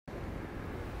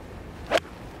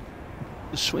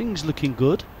The swing's looking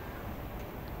good.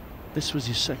 This was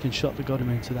his second shot that got him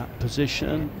into that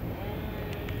position.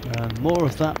 And more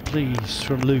of that, please,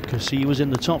 from Lucas. He was in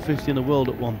the top 50 in the world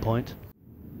at one point.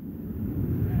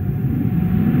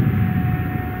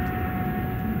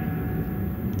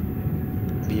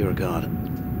 Bjerregaard.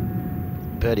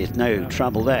 Birdie, no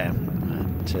trouble there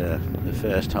at the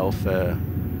first hole for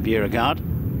Bjerregaard.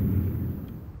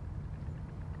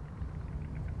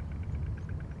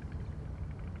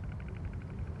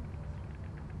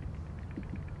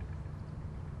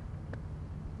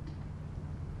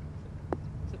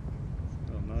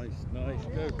 Nice,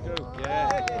 go,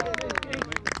 yeah.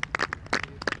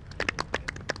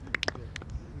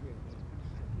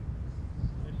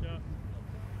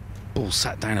 Ball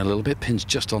sat down a little bit, pins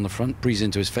just on the front, breeze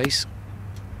into his face.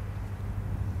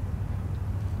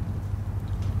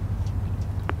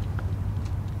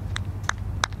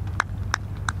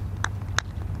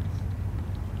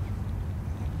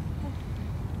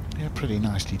 Yeah, pretty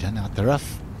nicely done out the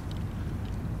rough.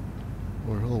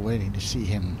 We're all waiting to see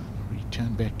him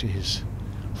return back to his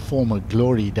former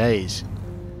glory days.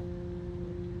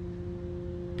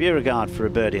 Bjerregaard for a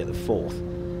birdie at the fourth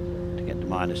to get to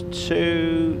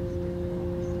 -2.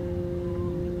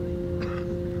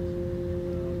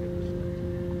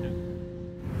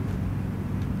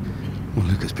 Well,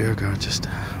 Lucas Bjerregaard just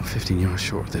 15 yards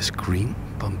short of this green.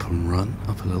 Bump and run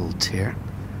up a little tear.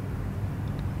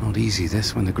 Not easy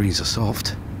this when the greens are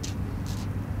soft.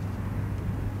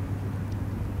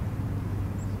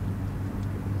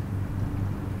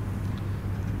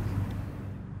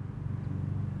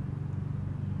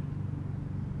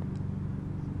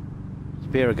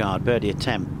 Bjerregaard birdie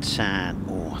attempt, and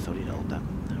oh, I thought he'd hold that.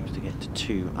 That was to get to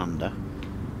 2 under.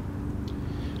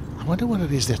 I wonder what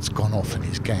it is that's gone off in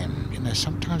his game. You know,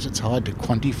 sometimes it's hard to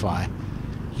quantify.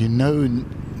 You know,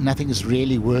 nothing is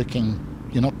really working.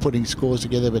 You're not putting scores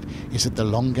together, but is it the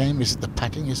long game? Is it the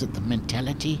putting? Is it the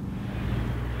mentality?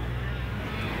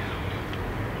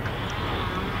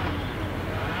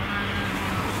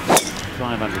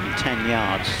 .510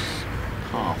 yards,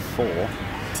 par 4.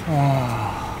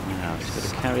 Oh. Now he's got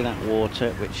to carry that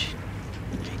water, which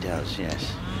he does,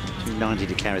 yes. 290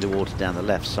 to carry the water down the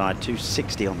left side,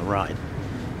 260 on the right.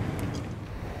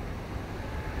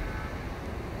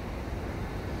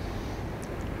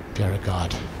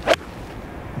 Bjerregaard.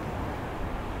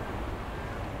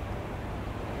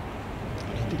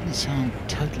 He didn't sound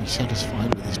totally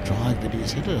satisfied with his drive, but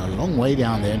he's hit it a long way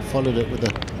down there and followed it with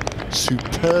a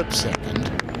superb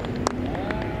second.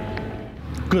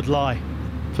 Good lie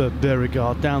for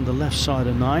Bjerregaard down the left side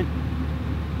of 9.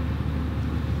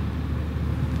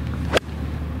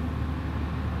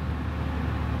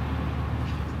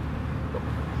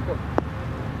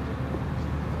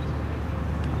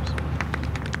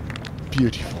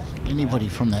 Beautiful. Anybody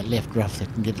from that left rough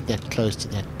that can get it that close to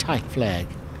that tight flag.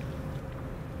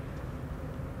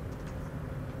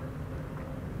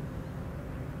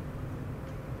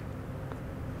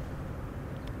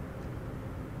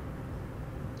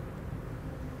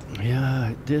 Yeah,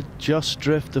 it did just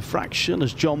drift a fraction,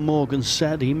 as John Morgan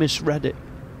said. He misread it.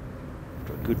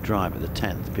 For a good drive at the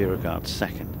 10th, Bjerregaard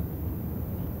second.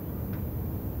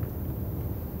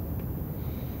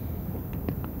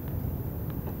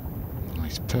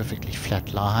 Nice, perfectly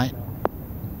flat lie.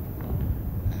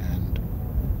 And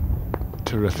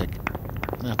terrific.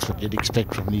 That's what you'd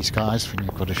expect from these guys when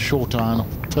you've got a short iron,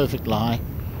 perfect lie.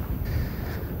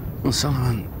 Well,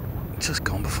 Sullivan just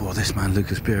gone before this man,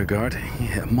 Lucas Bjerregaard. He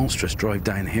hit a monstrous drive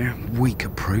down here, weak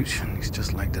approach, and he's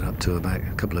just legged it up to about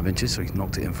a couple of inches, so he's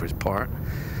knocked it in for his par.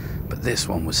 But this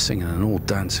one was singing and all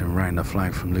dancing around the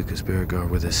flag from Lucas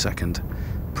Bjerregaard with his second.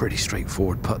 Pretty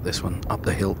straightforward putt, this one, up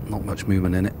the hill, not much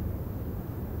movement in it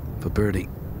for birdie.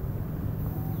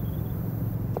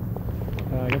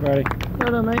 Get ready.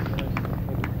 Well done, mate.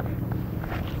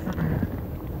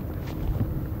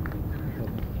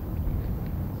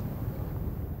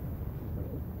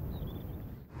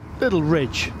 Little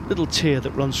ridge, little tear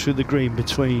that runs through the green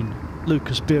between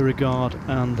Lucas Bjerregaard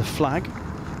and the flag.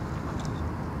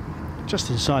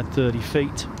 Just inside 30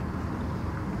 feet.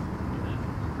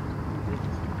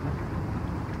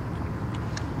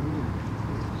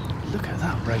 Look at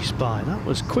that race by. That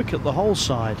was quick at the hole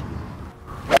side.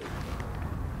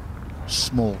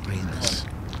 Small green, this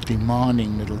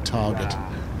demanding little target.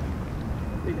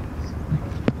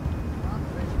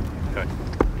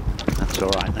 That's all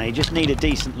right. Now you just need a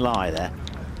decent lie there.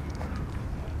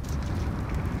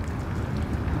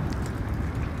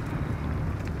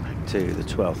 Back to the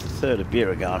 12th, the third of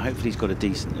Bjerregaard. Hopefully he's got a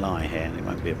decent lie here, and it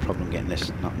won't be a problem getting this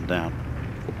up and down.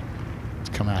 It's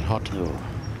come out hot. Oh.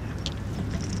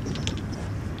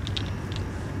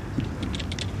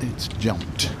 it's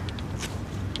jumped.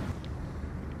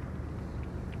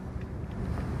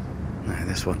 Now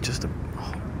this one, just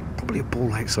probably a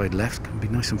ball outside left. Can be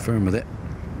nice and firm with it.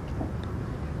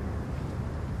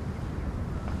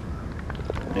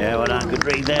 Yeah, well done. Good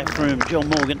read there from John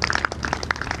Morgan.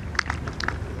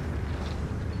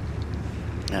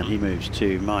 And he moves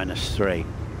to -3.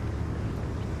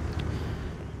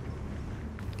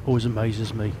 Always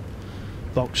amazes me,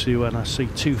 Boxy, when I see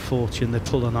 240 and they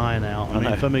pull an iron out. I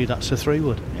mean, for me, that's a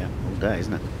 3-wood. Yeah, all day,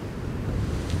 isn't it?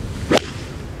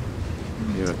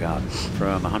 Bjerregaard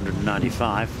from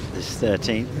 195, this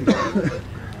 13.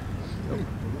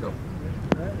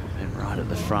 And right at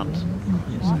the front.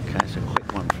 Okay, it's a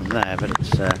quick one from there, but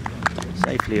it's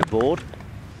safely aboard.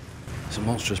 It's a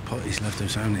monstrous putt he's left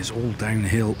us down. It's all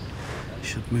downhill.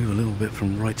 Should move a little bit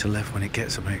from right to left when it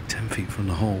gets about 10 feet from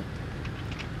the hole.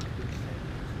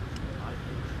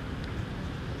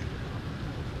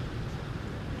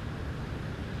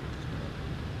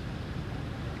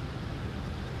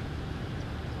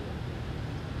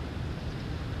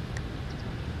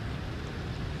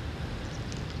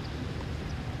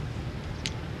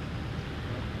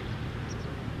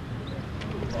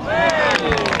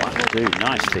 Do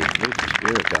nicely, Lucas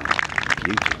Bjerregaard.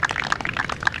 Beauty.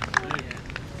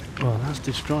 Well, that's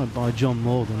described by John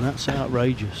Morgan. That's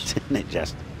outrageous. Isn't it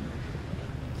just?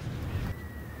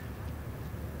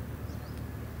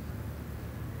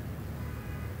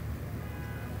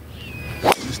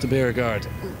 Mr. Bjerregaard.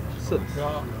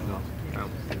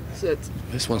 Sit.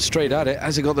 This one straight at it.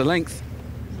 Has he got the length?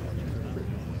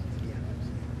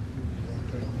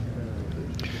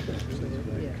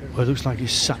 Well, it looks like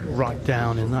he's sat right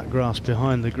down in that grass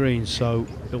behind the green, so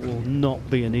it will not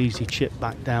be an easy chip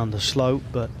back down the slope,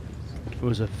 but it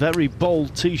was a very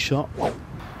bold tee shot.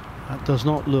 That does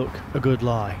not look a good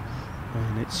lie.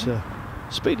 And it's a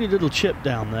speedy little chip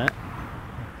down there.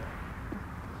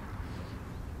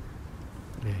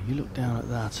 Yeah, you look down at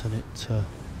that and it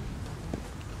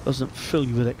doesn't fill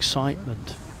you with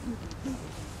excitement.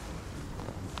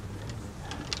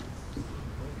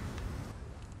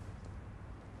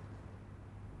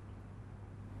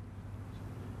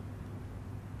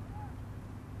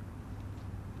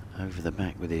 Over the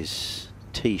back with his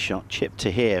tee shot, chip to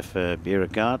here for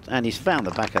Bjerregaard, and he's found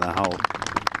the back of the hole.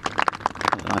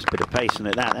 A nice bit of pace in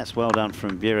it. That's well done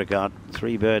from Bjerregaard.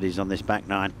 3 birdies on this back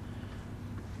 9,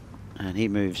 and he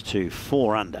moves to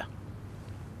 4 under.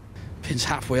 Pin's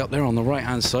halfway up there on the right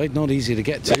hand side, not easy to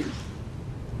get to.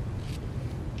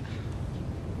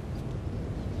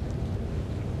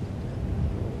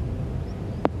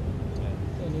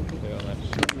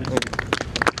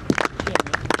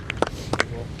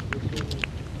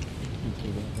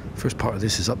 First part of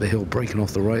this is up the hill, breaking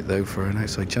off the right though for an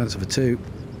outside chance of a 2.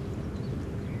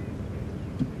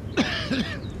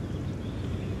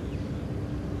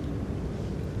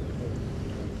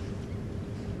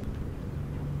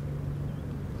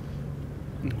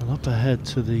 Well, up ahead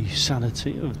to the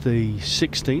sanity of the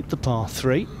 16th, the par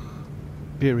 3.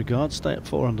 Bjerregaard stay at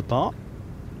 4 under par.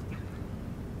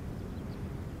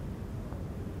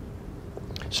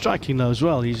 Striking though as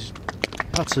well, his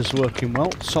putter's working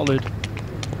well, solid.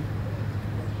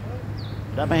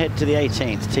 Up ahead to the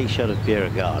 18th, tee shot of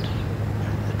Bjerregaard.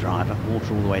 The driver,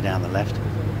 water all the way down the left.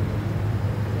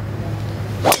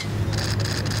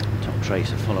 Top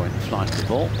tracer following the flight of the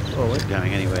ball. Not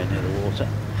going anywhere near the water.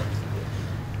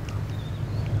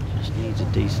 Just needs a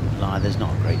decent lie. There's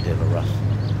not a great deal of rough.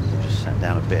 Just sat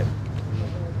down a bit.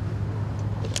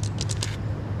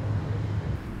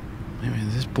 Maybe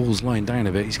this ball's lying down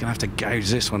a bit. He's going to have to gouge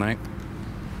this one out.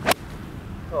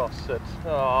 Oh, sit.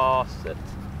 Oh, sit.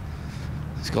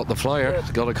 He's got the flyer. He's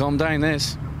got to calm down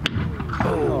this.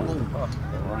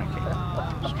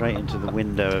 Straight into the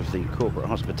window of the corporate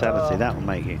hospitality. That will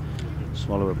make you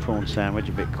swallow a prawn sandwich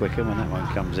a bit quicker when that one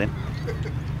comes in.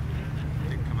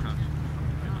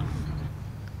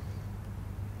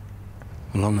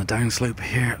 Well, on the downslope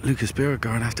here, Lucas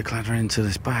Bjerregaard have to clatter into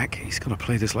this back. He's got to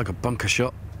play this like a bunker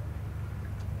shot.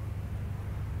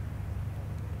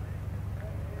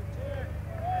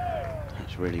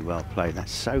 Really well played.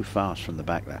 That's so fast from the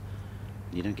back there.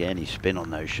 You don't get any spin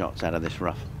on those shots out of this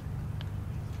rough.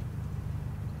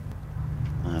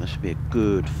 This should be a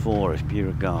good 4 if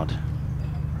Bjerregaard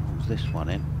rolls this one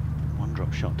in.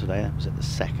 1-drop shot today. That was at the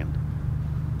 2nd.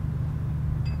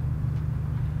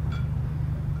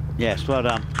 Yes, well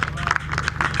done.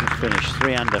 Good finish.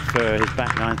 3 under for his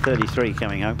back 9. 33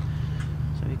 coming home.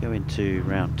 So we go into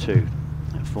round 2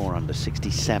 at 4 under.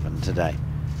 67 today.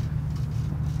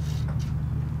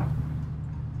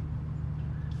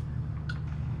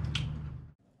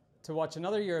 To watch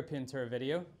another European Tour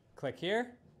video, click here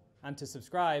And to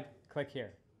subscribe, click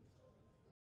here.